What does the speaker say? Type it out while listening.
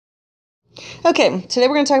Okay, today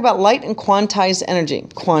we're going to talk about light and quantized energy.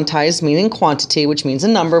 Quantized meaning quantity, which means a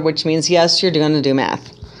number, which means yes, you're going to do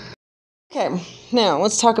math. Okay, now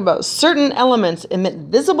let's talk about certain elements emit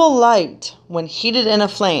visible light when heated in a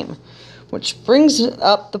flame, which brings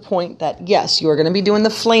up the point that yes, you are going to be doing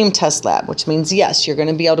the flame test lab, which means yes, you're going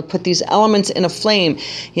to be able to put these elements in a flame.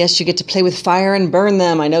 Yes, you get to play with fire and burn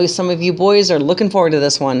them. I know some of you boys are looking forward to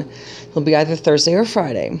this one. It'll be either Thursday or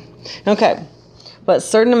Friday. Okay. But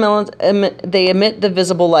certain elements, they emit the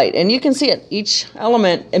visible light. And you can see it. Each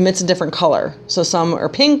element emits a different color. So some are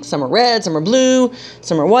pink, some are red, some are blue,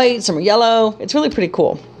 some are white, some are yellow. It's really pretty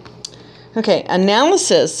cool. Okay,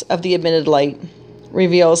 analysis of the emitted light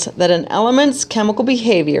reveals that an element's chemical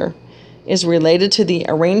behavior is related to the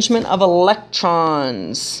arrangement of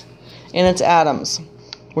electrons in its atoms,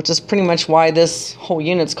 which is pretty much why this whole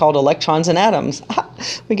unit's called electrons and atoms.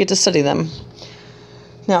 We get to study them.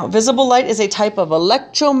 Now, visible light is a type of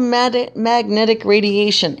electromagnetic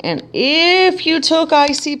radiation, and if you took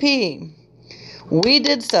ICP, we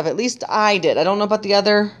did stuff, at least I did. I don't know about the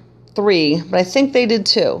other three, but I think they did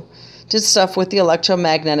too. Did stuff with the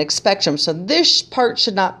electromagnetic spectrum, so this part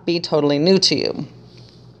should not be totally new to you.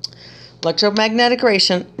 Electromagnetic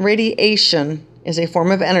radiation is a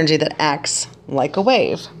form of energy that acts like a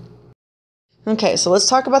wave. Okay, so let's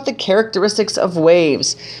talk about the characteristics of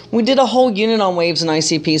waves. We did a whole unit on waves in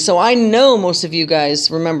ICP, so I know most of you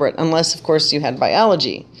guys remember it, unless, of course, you had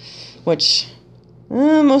biology, which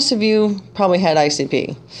most of you probably had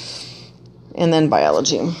ICP, and then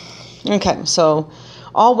biology. Okay, so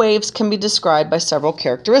all waves can be described by several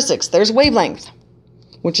characteristics. There's wavelength,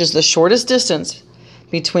 which is the shortest distance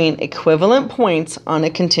between equivalent points on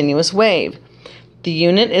a continuous wave. The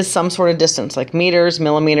unit is some sort of distance, like meters,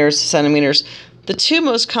 millimeters, centimeters. The two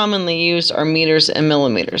most commonly used are meters and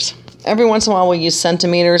millimeters. Every once in a while we'll use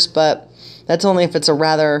centimeters, but that's only if it's a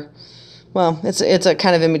rather, well, it's a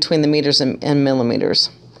kind of in between the meters and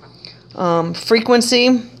millimeters. Frequency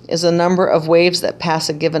is the number of waves that pass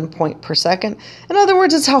a given point per second. In other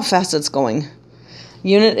words, it's how fast it's going.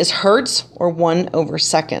 Unit is hertz or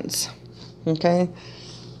 1/seconds. Okay.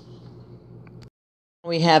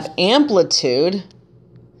 We have amplitude.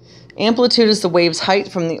 Amplitude is the wave's height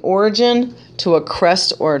from the origin to a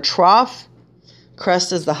crest or a trough.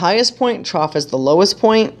 Crest is the highest point, trough is the lowest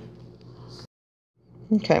point.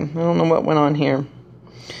 Okay, I don't know what went on here.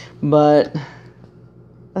 But,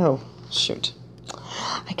 oh, shoot.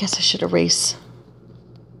 I guess I should erase.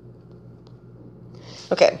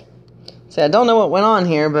 Okay, so I don't know what went on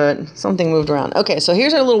here, but something moved around. Okay, so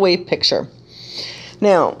here's our little wave picture.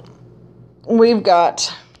 Now, we've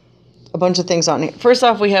got a bunch of things on here. First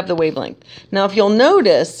off, we have the wavelength. Now, if you'll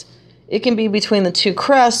notice, it can be between the two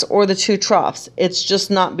crests or the two troughs. It's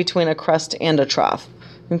just not between a crest and a trough.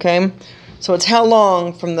 Okay? So it's how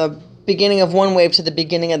long from the beginning of one wave to the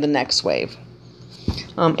beginning of the next wave.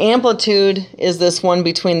 Amplitude is this one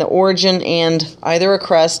between the origin and either a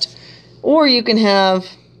crest, or you can have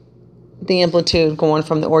the amplitude going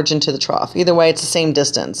from the origin to the trough. Either way, it's the same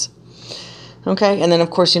distance. Okay, and then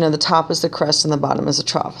of course, you know, the top is the crest and the bottom is the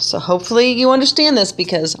trough. So hopefully you understand this,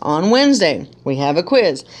 because on Wednesday we have a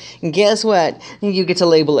quiz. And guess what? You get to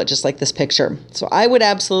label it just like this picture. So I would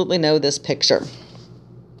absolutely know this picture.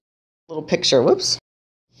 Little picture, whoops.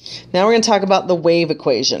 Now we're going to talk about the wave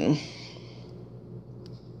equation.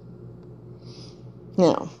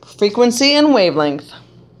 Now, frequency and wavelength.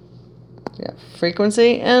 Yeah,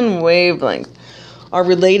 frequency and wavelength are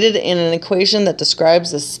related in an equation that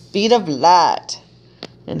describes the speed of light.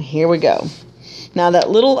 And here we go. Now that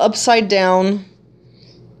little upside down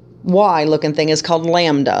Y looking thing is called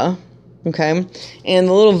lambda, okay? And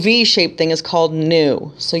the little V-shaped thing is called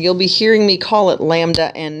nu. So you'll be hearing me call it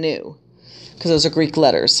lambda and nu, because those are Greek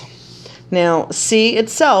letters. Now, C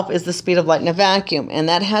itself is the speed of light in a vacuum, and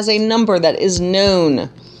that has a number that is known.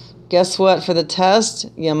 Guess what? For the test,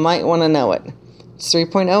 you might want to know it. It's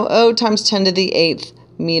 3.00 times 10 to the 8th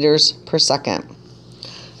meters per second.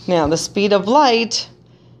 Now, the speed of light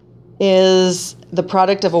is the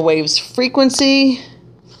product of a wave's frequency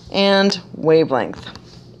and wavelength.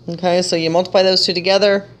 Okay, so you multiply those two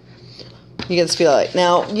together, you get the speed of light.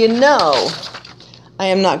 Now, you know, I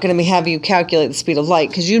am not going to have you calculate the speed of light,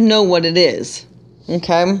 because you know what it is.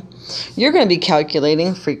 Okay, you're going to be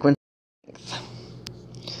calculating frequency.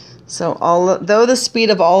 So although the speed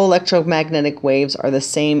of all electromagnetic waves are the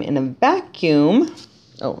same in a vacuum,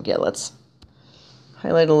 oh yeah, let's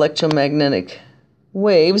highlight electromagnetic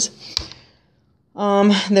waves,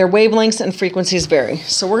 their wavelengths and frequencies vary.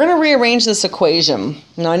 So we're going to rearrange this equation.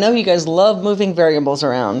 Now I know you guys love moving variables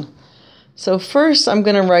around. So first I'm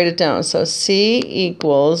going to write it down. So C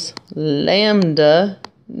equals lambda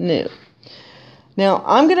nu. Now,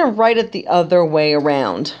 I'm going to write it the other way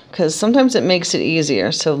around because sometimes it makes it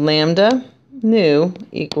easier. So lambda nu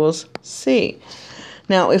equals c.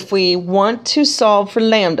 Now, if we want to solve for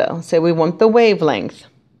lambda, say we want the wavelength,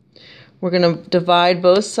 we're going to divide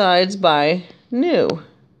both sides by nu. Okay,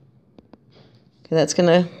 that's going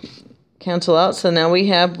to cancel out. So now we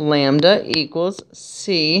have lambda equals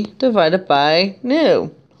c divided by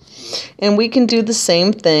nu. And we can do the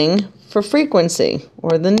same thing for frequency,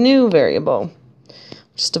 or the nu variable.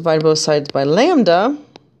 Just divide both sides by lambda,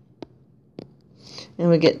 and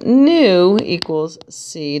we get nu equals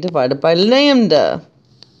c divided by lambda.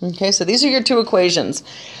 Okay, so these are your two equations.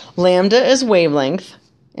 Lambda is wavelength,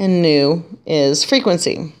 and nu is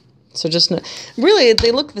frequency. So just really,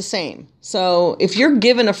 they look the same. So if you're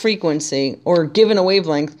given a frequency or given a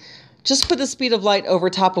wavelength, just put the speed of light over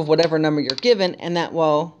top of whatever number you're given, and that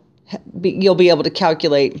will you'll be able to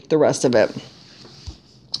calculate the rest of it.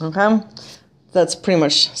 Okay, that's pretty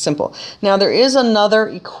much simple. Now there is another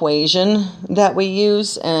equation that we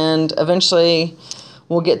use, and eventually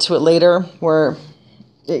we'll get to it later, where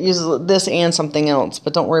it uses this and something else,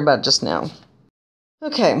 but don't worry about it just now.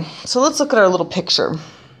 Okay, so let's look at our little picture.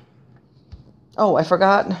 Oh, I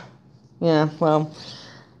forgot. Yeah, well,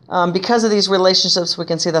 because of these relationships, we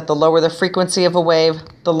can see that the lower the frequency of a wave,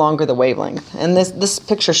 the longer the wavelength. And this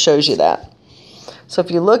picture shows you that. So if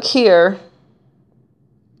you look here,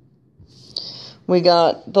 we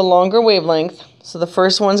got the longer wavelength. So the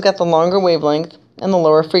first one's got the longer wavelength and the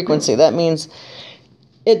lower frequency. That means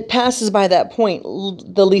it passes by that point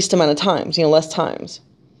the least amount of times, less times.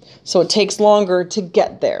 So it takes longer to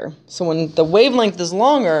get there. So when the wavelength is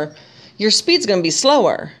longer, your speed's going to be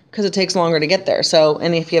slower because it takes longer to get there. So,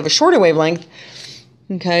 and if you have a shorter wavelength,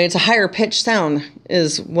 okay, it's a higher pitch sound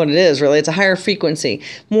is what it is, really. It's a higher frequency.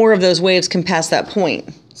 More of those waves can pass that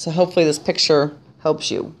point. So hopefully this picture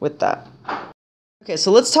helps you with that. Okay,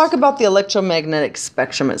 so let's talk about the electromagnetic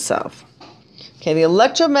spectrum itself. Okay, the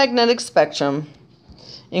electromagnetic spectrum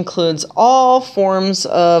includes all forms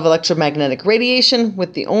of electromagnetic radiation,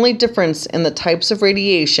 with the only difference in the types of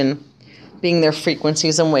radiation being their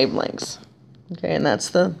frequencies and wavelengths. Okay, and that's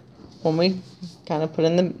the one we kind of put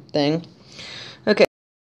in the thing. Okay,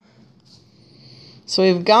 so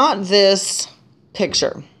we've got this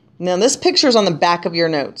picture. Now this picture is on the back of your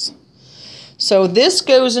notes. So this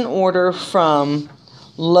goes in order from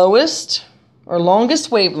lowest or longest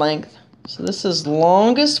wavelength. So this is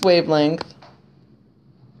longest wavelength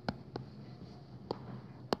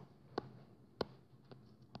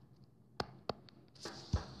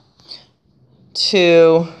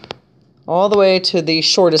to all the way to the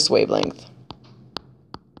shortest wavelength.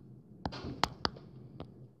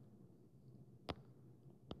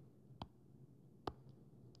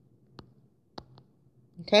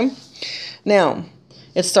 Okay, now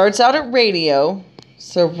it starts out at radio.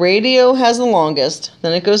 So radio has the longest,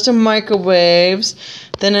 then it goes to microwaves,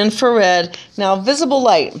 then infrared. Now visible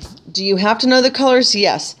light, do you have to know the colors?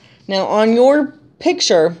 Yes. Now on your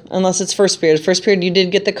picture, unless it's first period you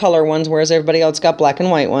did get the color ones, whereas everybody else got black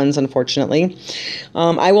and white ones, unfortunately.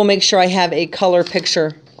 I will make sure I have a color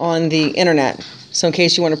picture on the internet, so in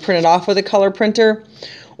case you want to print it off with a color printer,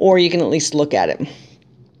 or you can at least look at it,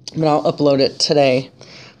 but I'll upload it today.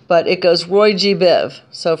 But it goes Roy G. Biv.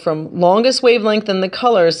 So from longest wavelength in the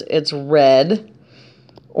colors, it's red,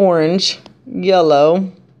 orange,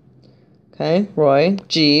 yellow, okay, Roy,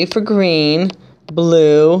 G for green,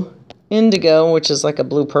 blue, indigo, which is like a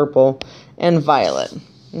blue-purple, and violet.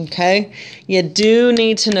 Okay? You do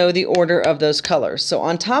need to know the order of those colors. So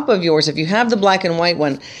on top of yours, if you have the black and white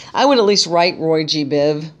one, I would at least write Roy G.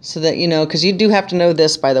 Biv so that you know, because you do have to know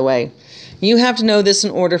this, by the way. You have to know this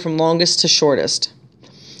in order from longest to shortest.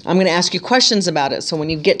 I'm going to ask you questions about it. So when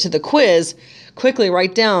you get to the quiz, quickly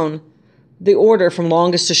write down the order from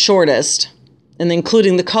longest to shortest, and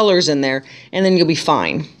including the colors in there, and then you'll be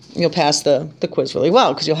fine. You'll pass the quiz really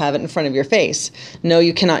well because you'll have it in front of your face. No,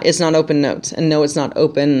 you cannot. It's not open notes. And no, it's not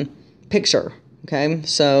open picture. Okay,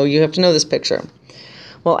 so you have to know this picture.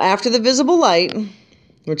 Well, after the visible light,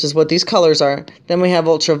 which is what these colors are, then we have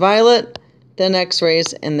ultraviolet, then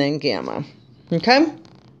X-rays, and then gamma. Okay?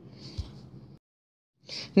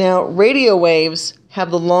 Now, radio waves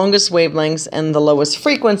have the longest wavelengths and the lowest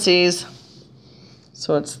frequencies.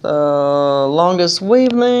 So it's the longest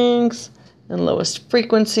wavelengths and lowest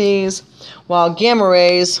frequencies, while gamma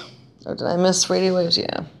rays, or did I miss radio waves?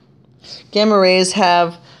 Yeah. Gamma rays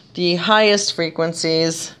have the highest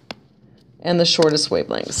frequencies and the shortest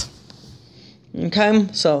wavelengths. Okay,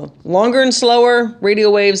 so longer and slower radio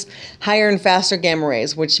waves, higher and faster gamma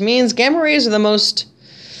rays, which means gamma rays are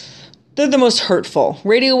they're the most hurtful.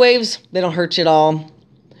 Radio waves, they don't hurt you at all.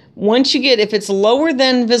 if it's lower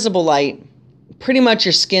than visible light, pretty much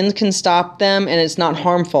your skin can stop them and it's not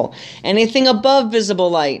harmful. Anything above visible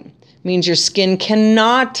light means your skin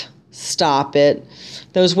cannot stop it.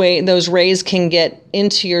 Those rays can get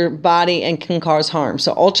into your body and can cause harm.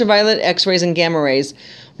 So ultraviolet, X-rays, and gamma rays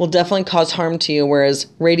will definitely cause harm to you, whereas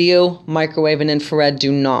radio, microwave, and infrared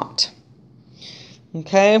do not.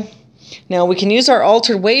 Okay? Now we can use our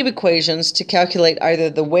altered wave equations to calculate either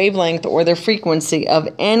the wavelength or the frequency of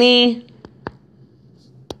any,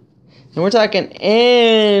 and we're talking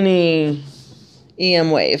any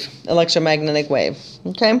EM wave, electromagnetic wave.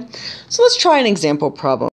 Okay? So let's try an example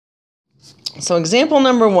problem. So example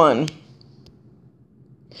number 1.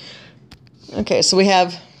 Okay, so we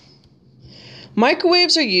have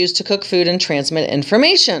microwaves are used to cook food and transmit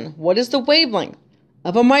information. What is the wavelength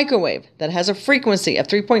of a microwave that has a frequency of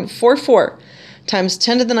 3.44 times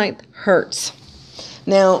 10 to the 9th hertz?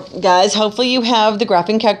 Now, guys, hopefully you have the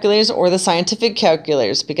graphing calculators or the scientific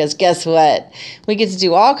calculators, because guess what? We get to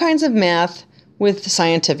do all kinds of math with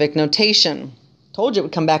scientific notation. Told you it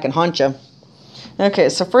would come back and haunt you. Okay,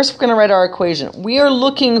 so first we're going to write our equation. We are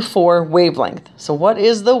looking for wavelength. So what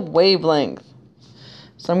is the wavelength?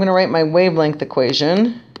 So I'm going to write my wavelength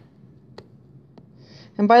equation.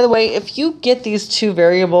 And by the way, if you get these two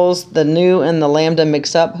variables, the nu and the lambda,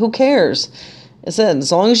 mixed up, who cares? It says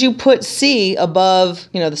as long as you put c above,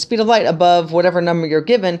 the speed of light above whatever number you're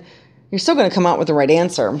given, you're still going to come out with the right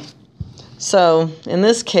answer. So in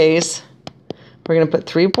this case, we're going to put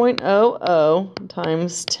 3.00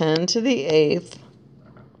 times 10 to the 8th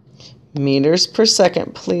meters per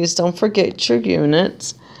second. Please don't forget your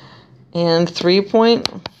units. And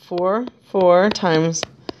 3.44 times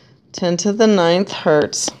 10 to the 9th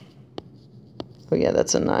hertz. Oh yeah,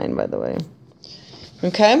 that's a 9, by the way.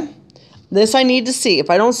 Okay? This I need to see. If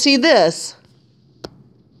I don't see this,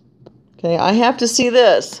 okay, I have to see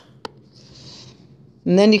this.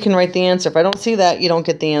 And then you can write the answer. If I don't see that, you don't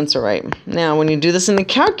get the answer right. Now, when you do this in the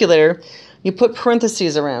calculator, you put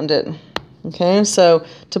parentheses around it. Okay, so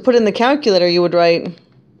to put in the calculator, you would write,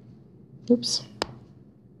 oops.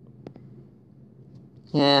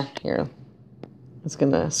 Yeah, here. It's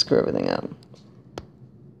going to screw everything up.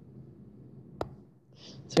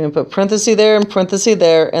 So you're going to put parenthesis there and parenthesis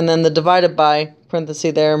there, and then the divided by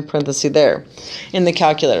parenthesis there and parenthesis there in the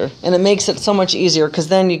calculator. And it makes it so much easier because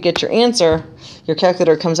then you get your answer. Your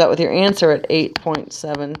calculator comes out with your answer at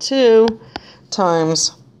 8.72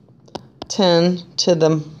 times 10 to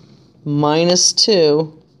the minus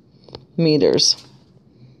 2 meters.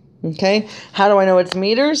 Okay? How do I know it's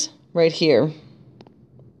meters? Right here.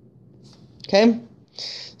 Okay?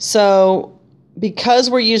 So because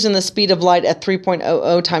we're using the speed of light at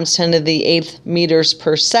 3.00 times 10 to the 8th meters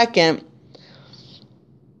per second,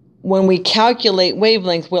 when we calculate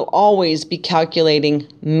wavelength, we'll always be calculating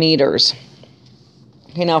meters.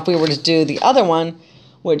 Okay, now if we were to do the other one,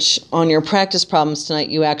 which on your practice problems tonight,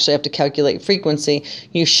 you actually have to calculate frequency,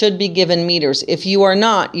 you should be given meters. If you are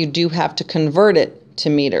not, you do have to convert it to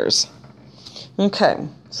meters. Okay,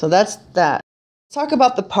 so that's that. Let's talk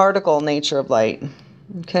about the particle nature of light.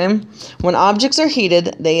 Okay, when objects are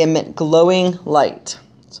heated, they emit glowing light.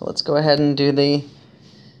 So let's go ahead and do the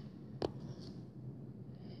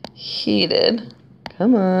heated.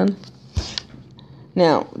 Come on.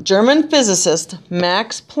 Now, German physicist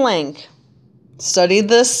Max Planck studied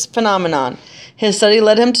this phenomenon. His study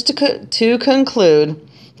led him to conclude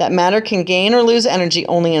that matter can gain or lose energy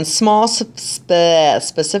only in small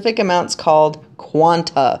specific amounts called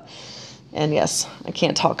quanta. And yes, I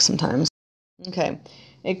can't talk sometimes. Okay,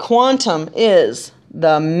 a quantum is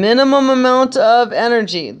the minimum amount of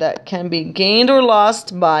energy that can be gained or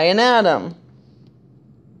lost by an atom.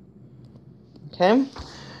 Okay?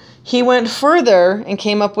 He went further and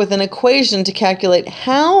came up with an equation to calculate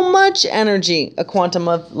how much energy a quantum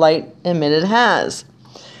of light emitted has.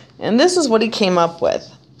 And this is what he came up with.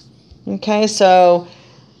 Okay, so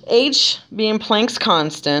H being Planck's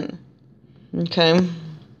constant. Okay.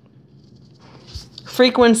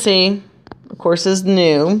 Frequency, of course, is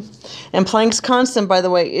nu. And Planck's constant, by the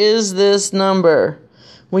way, is this number.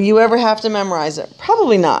 Will you ever have to memorize it?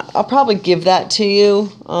 Probably not. I'll probably give that to you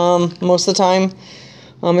most of the time.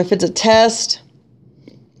 If it's a test,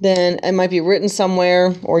 then it might be written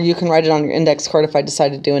somewhere, or you can write it on your index card if I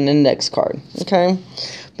decide to do an index card. Okay?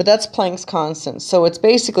 But that's Planck's constant. So it's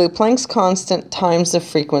basically Planck's constant times the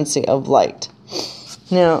frequency of light.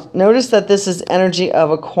 Now, notice that this is energy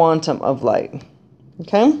of a quantum of light.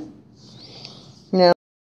 Okay? Now,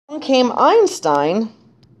 came Einstein,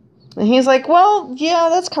 and he's like, well, yeah,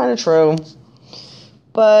 that's kind of true.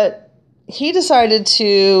 But he decided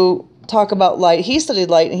to talk about light. He studied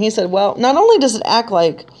light, and he said, well, not only does it act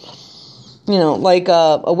like, like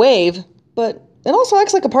a wave, but it also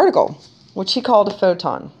acts like a particle, which he called a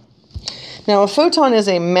photon. Now, a photon is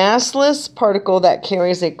a massless particle that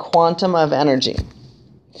carries a quantum of energy.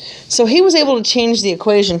 So he was able to change the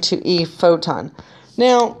equation to E photon.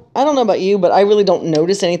 Now, I don't know about you, but I really don't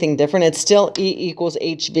notice anything different. It's still E equals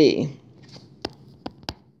hv.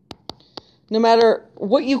 No matter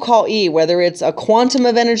what you call E, whether it's a quantum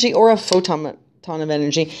of energy or a photon of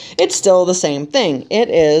energy, it's still the same thing. It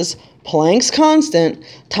is Planck's constant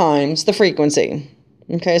times the frequency.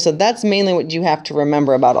 Okay, so that's mainly what you have to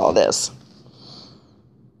remember about all this.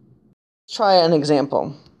 Let's try an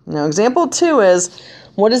example. Now, example 2 is,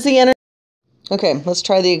 what is the energy? Okay, let's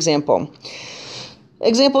try the example.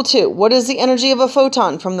 Example 2, what is the energy of a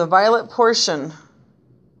photon from the violet portion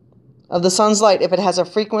of the sun's light if it has a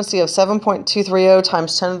frequency of 7.230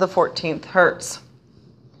 times 10 to the 14th hertz?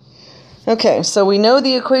 Okay, so we know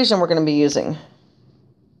the equation we're going to be using.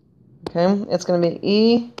 Okay, it's going to be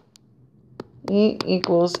E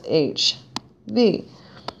equals hv.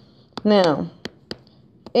 Now,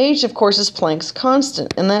 h, of course, is Planck's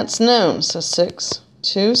constant, and that's known. So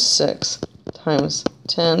 626 times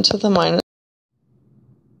 10 to the minus.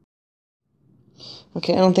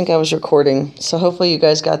 Okay, I don't think I was recording, so hopefully you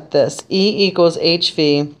guys got this. E equals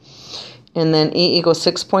hv, and then E equals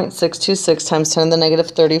 6.626 times 10 to the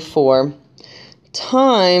negative 34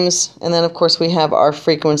 times, and then of course we have our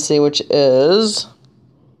frequency, which is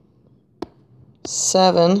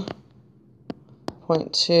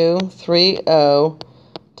 7.230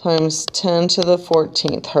 times 10 to the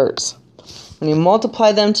 14th hertz. When you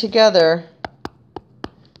multiply them together,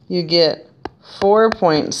 you get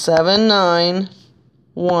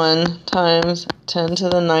 4.791 times 10 to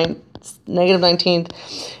the negative 19th.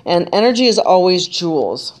 And energy is always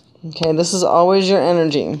joules. Okay, this is always your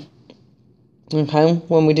energy. Okay,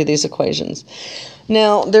 when we do these equations.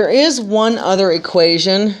 Now, there is one other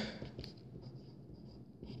equation,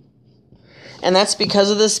 and that's because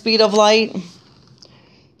of the speed of light.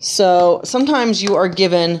 So sometimes you are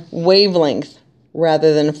given wavelength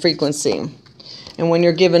rather than frequency. And when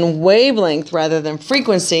you're given wavelength rather than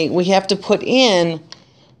frequency, we have to put in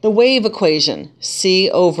the wave equation, c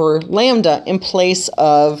over lambda, in place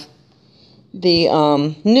of the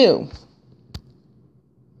nu.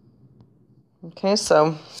 Okay,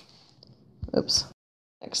 so, oops,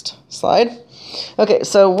 next slide. Okay,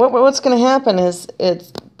 so what's going to happen is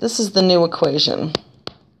this is the new equation.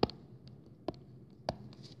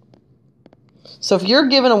 So if you're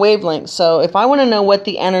given a wavelength, so if I want to know what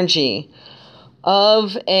the energy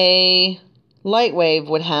of a light wave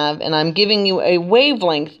would have, and I'm giving you a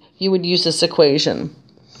wavelength, you would use this equation.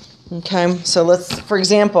 Okay, so let's, for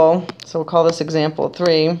example, so we'll call this example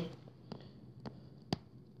 3.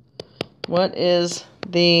 What is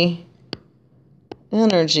the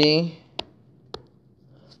energy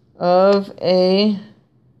of a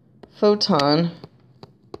photon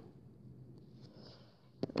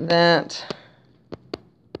that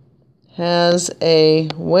has a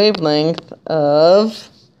wavelength of,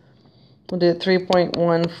 we'll do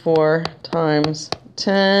 3.14 times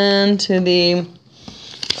 10 to the,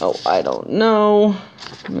 I don't know.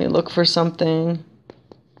 Let me look for something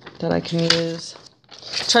that I can use.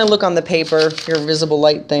 Try to look on the paper, your visible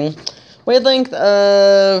light thing. Wavelength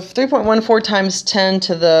of 3.14 times 10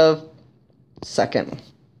 to the second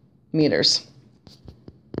meters.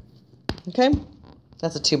 Okay?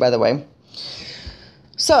 That's a 2, by the way.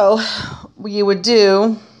 So, you would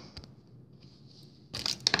do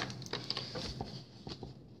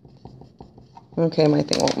okay, my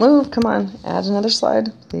thing won't move. Come on, add another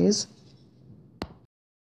slide, please.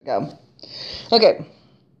 Go. Okay,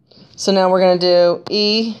 so now we're going to do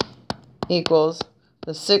E equals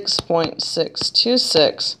the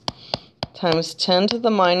 6.626 times 10 to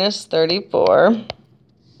the minus 34.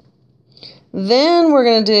 Then we're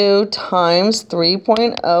going to do times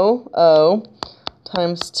 3.00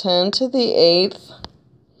 times 10 to the 8th,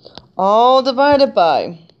 all divided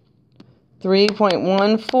by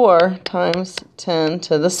 3.14 times 10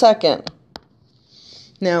 to the second.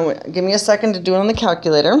 Now, give me a second to do it on the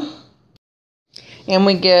calculator. And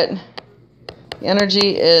we get, the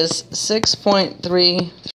energy is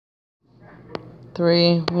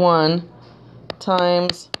 6.331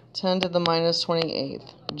 times 10 to the minus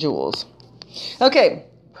 28th joules. Okay,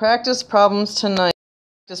 practice problems tonight.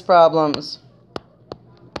 Practice problems.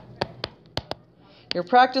 Your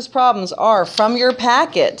practice problems are from your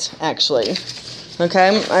packet, actually.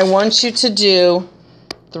 Okay, I want you to do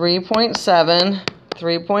 3.7,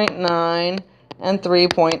 3.9, and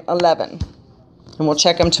 3.11. And we'll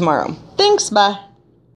check them tomorrow. Thanks, bye.